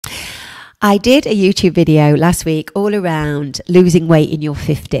I did a YouTube video last week all around losing weight in your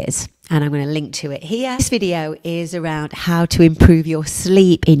 50s, and I'm going to link to it here. This video is around how to improve your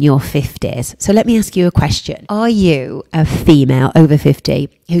sleep in your 50s. So let me ask you a question. Are you a female over 50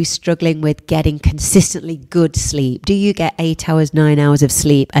 who's struggling with getting consistently good sleep? Do you get 8 hours, 9 hours of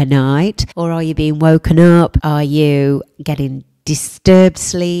sleep a night? Or are you being woken up? Are you getting disturbed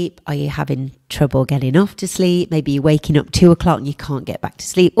sleep? Are you having trouble getting off to sleep? Maybe you're waking up 2 o'clock and you can't get back to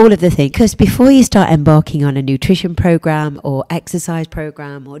sleep. All of the things. Because before you start embarking on a nutrition program or exercise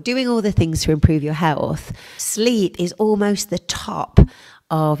program or doing all the things to improve your health, sleep is almost the top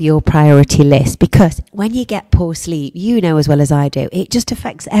of your priority list, because when you get poor sleep, you know as well as I do, it just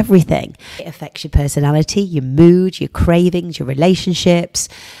affects everything. It affects your personality, your mood, your cravings, your relationships,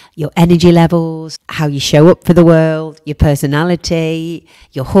 your energy levels, how you show up for the world, your personality,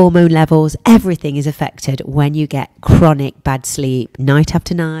 your hormone levels. Everything is affected when you get chronic bad sleep, night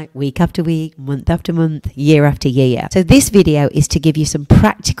after night, week after week, month after month, year after year. So this video is to give you some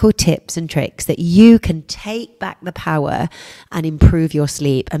practical tips and tricks that you can take back the power and improve your sleep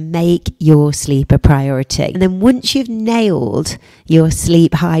and make your sleep a priority. And then once you've nailed your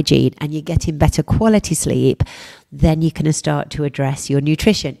sleep hygiene and you're getting better quality sleep, then you can start to address your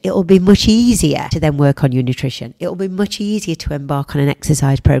nutrition. It'll be much easier to then work on your nutrition. It'll be much easier to embark on an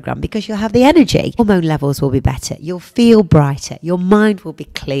exercise program because you'll have the energy. Hormone levels will be better. You'll feel brighter. Your mind will be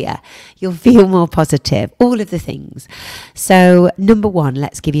clear. You'll feel more positive. All of the things. So number one,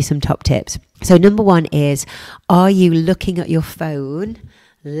 let's give you some top tips. So number one is, are you looking at your phone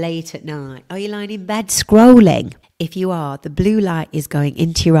late at night? Are you lying in bed scrolling? If you are, the blue light is going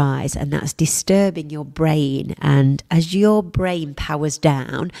into your eyes and that's disturbing your brain. And as your brain powers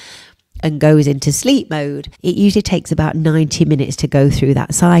down and goes into sleep mode, it usually takes about 90 minutes to go through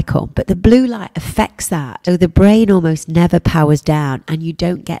that cycle. But the blue light affects that. So the brain almost never powers down and you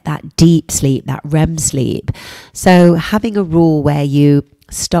don't get that deep sleep, that REM sleep. So having a rule where you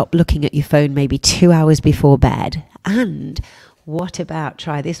stop looking at your phone maybe 2 hours before bed. And what about,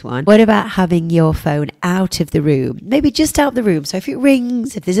 try this one, what about having your phone out of the room, maybe just out of the room, so if it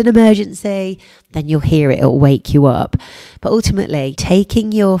rings, if there's an emergency, then you'll hear it, it'll wake you up. But ultimately,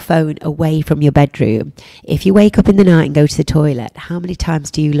 taking your phone away from your bedroom, if you wake up in the night and go to the toilet, how many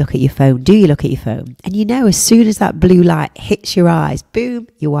times do you look at your phone? Do you look at your phone? And you know, as soon as that blue light hits your eyes, boom,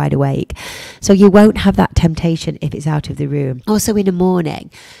 you're wide awake. So you won't have that temptation if it's out of the room. Also in the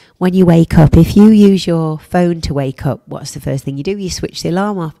morning, when you wake up, if you use your phone to wake up, what's the first thing you do? You switch the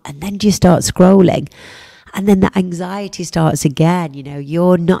alarm off and then you start scrolling. And then the anxiety starts again. You know,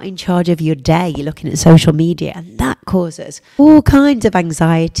 you're not in charge of your day. You're looking at social media and that causes all kinds of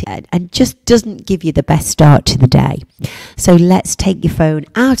anxiety and just doesn't give you the best start to the day. So let's take your phone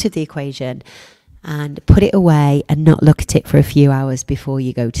out of the equation and put it away and not look at it for a few hours before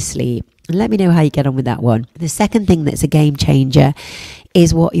you go to sleep. And let me know how you get on with that one. The second thing that's a game changer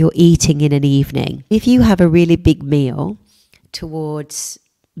is what you're eating in an evening. If you have a really big meal towards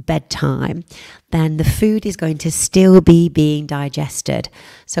bedtime, then the food is going to still be being digested.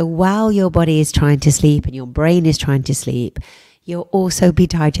 So while your body is trying to sleep and your brain is trying to sleep, you'll also be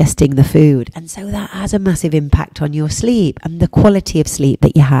digesting the food. And so that has a massive impact on your sleep and the quality of sleep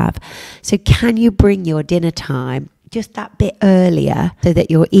that you have. So can you bring your dinner time just that bit earlier so that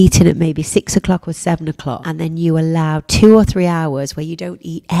you're eating at maybe 6 o'clock or 7 o'clock, and then you allow 2 or 3 hours where you don't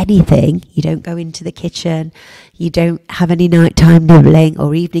eat anything, you don't go into the kitchen, you don't have any nighttime nibbling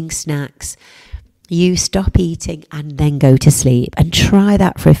or evening snacks. You stop eating and then go to sleep, and try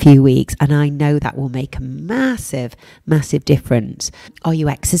that for a few weeks, and I know that will make a massive, massive difference. Are you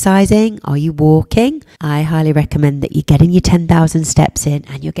exercising? Are you walking? I highly recommend that you're getting your 10,000 steps in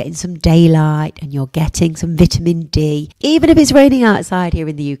and you're getting some daylight and you're getting some vitamin D. Even if it's raining outside here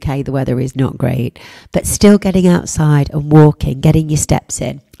in the UK, the weather is not great, but still getting outside and walking, getting your steps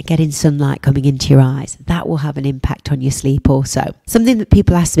in, getting sunlight coming into your eyes, that will have an impact on your sleep also. Something that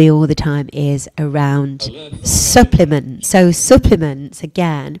people ask me all the time is around supplements. So supplements,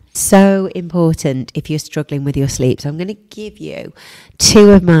 again, so important if you're struggling with your sleep. So I'm going to give you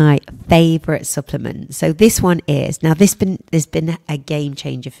 2 of my favorite supplements. So this one is, now there's been a game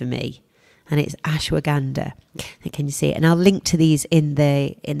changer for me, and it's ashwagandha. Can you see it? And I'll link to these in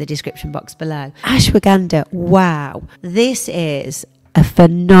the description box below. Ashwagandha, wow, this is a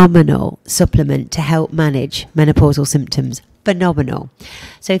phenomenal supplement to help manage menopausal symptoms. Phenomenal.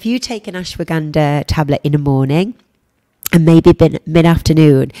 So if you take an ashwagandha tablet in the morning and maybe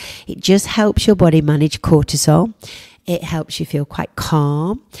mid-afternoon, it just helps your body manage cortisol. It helps you feel quite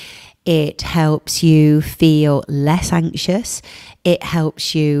calm. It helps you feel less anxious. It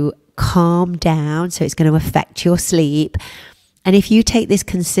helps you calm down, so it's going to affect your sleep. And if you take this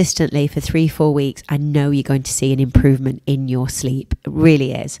consistently for 3-4 weeks, I know you're going to see an improvement in your sleep. It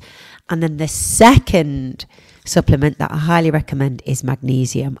really is. And then the second supplement that I highly recommend is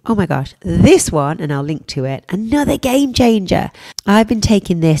magnesium. Oh my gosh, this one, and I'll link to it, another game changer. I've been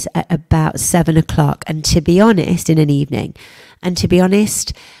taking this at about 7 o'clock, and to be honest, in an evening, and to be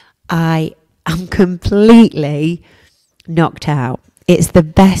honest, I am completely knocked out. It's the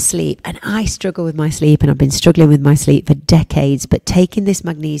best sleep, and I struggle with my sleep, and I've been struggling with my sleep for decades, but taking this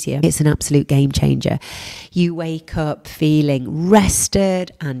magnesium, it's an absolute game changer. You wake up feeling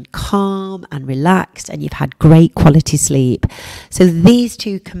rested and calm and relaxed, and you've had great quality sleep. So these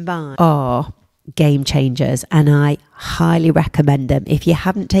two combined are game changers, and I highly recommend them. If you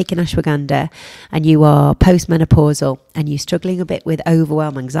haven't taken ashwagandha and you are postmenopausal and you're struggling a bit with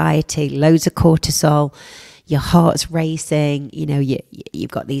overwhelm, anxiety, loads of cortisol, your heart's racing, you know,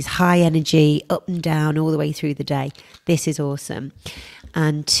 you've got these high energy up and down all the way through the day, this is awesome.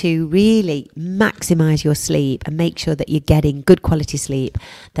 And to really maximize your sleep and make sure that you're getting good quality sleep,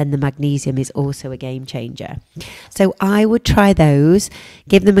 then the magnesium is also a game changer. So I would try those,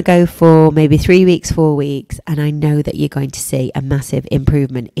 give them a go for maybe 3 weeks, 4 weeks, and I know that you're going to see a massive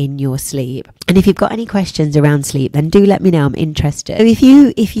improvement in your sleep. And if you've got any questions around sleep, then do let me know. I'm interested. So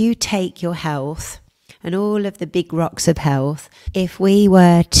if you take your health and all of the big rocks of health, if we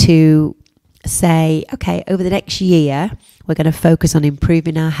were to say, okay, over the next year, we're going to focus on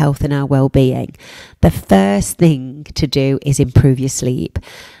improving our health and our well-being, the first thing to do is improve your sleep.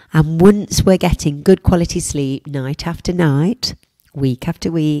 And once we're getting good quality sleep night after night, week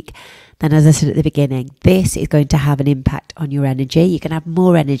after week, then as I said at the beginning, this is going to have an impact on your energy. You're going to have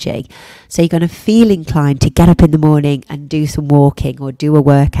more energy. So you're going to feel inclined to get up in the morning and do some walking or do a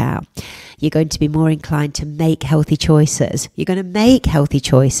workout. You're going to be more inclined to make healthy choices. You're going to make healthy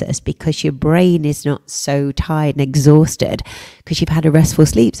choices because your brain is not so tired and exhausted because you've had a restful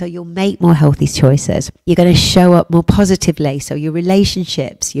sleep. So you'll make more healthy choices. You're going to show up more positively. So your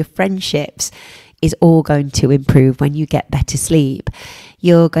relationships, your friendships is all going to improve when you get better sleep.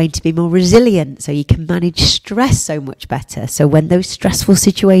 You're going to be more resilient, so you can manage stress so much better. So when those stressful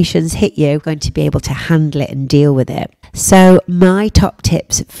situations hit you, you're going to be able to handle it and deal with it. So my top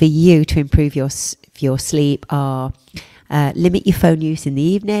tips for you to improve your sleep are limit your phone use in the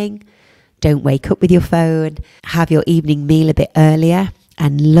evening, don't wake up with your phone, have your evening meal a bit earlier,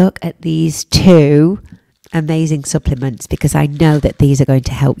 and look at these two amazing supplements because I know that these are going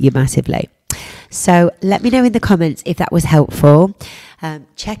to help you massively. So let me know in the comments if that was helpful.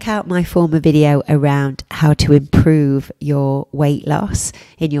 Check out my former video around how to improve your weight loss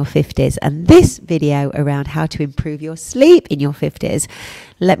in your 50s and this video around how to improve your sleep in your 50s.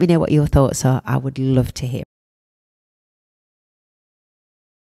 Let me know what your thoughts are. I would love to hear.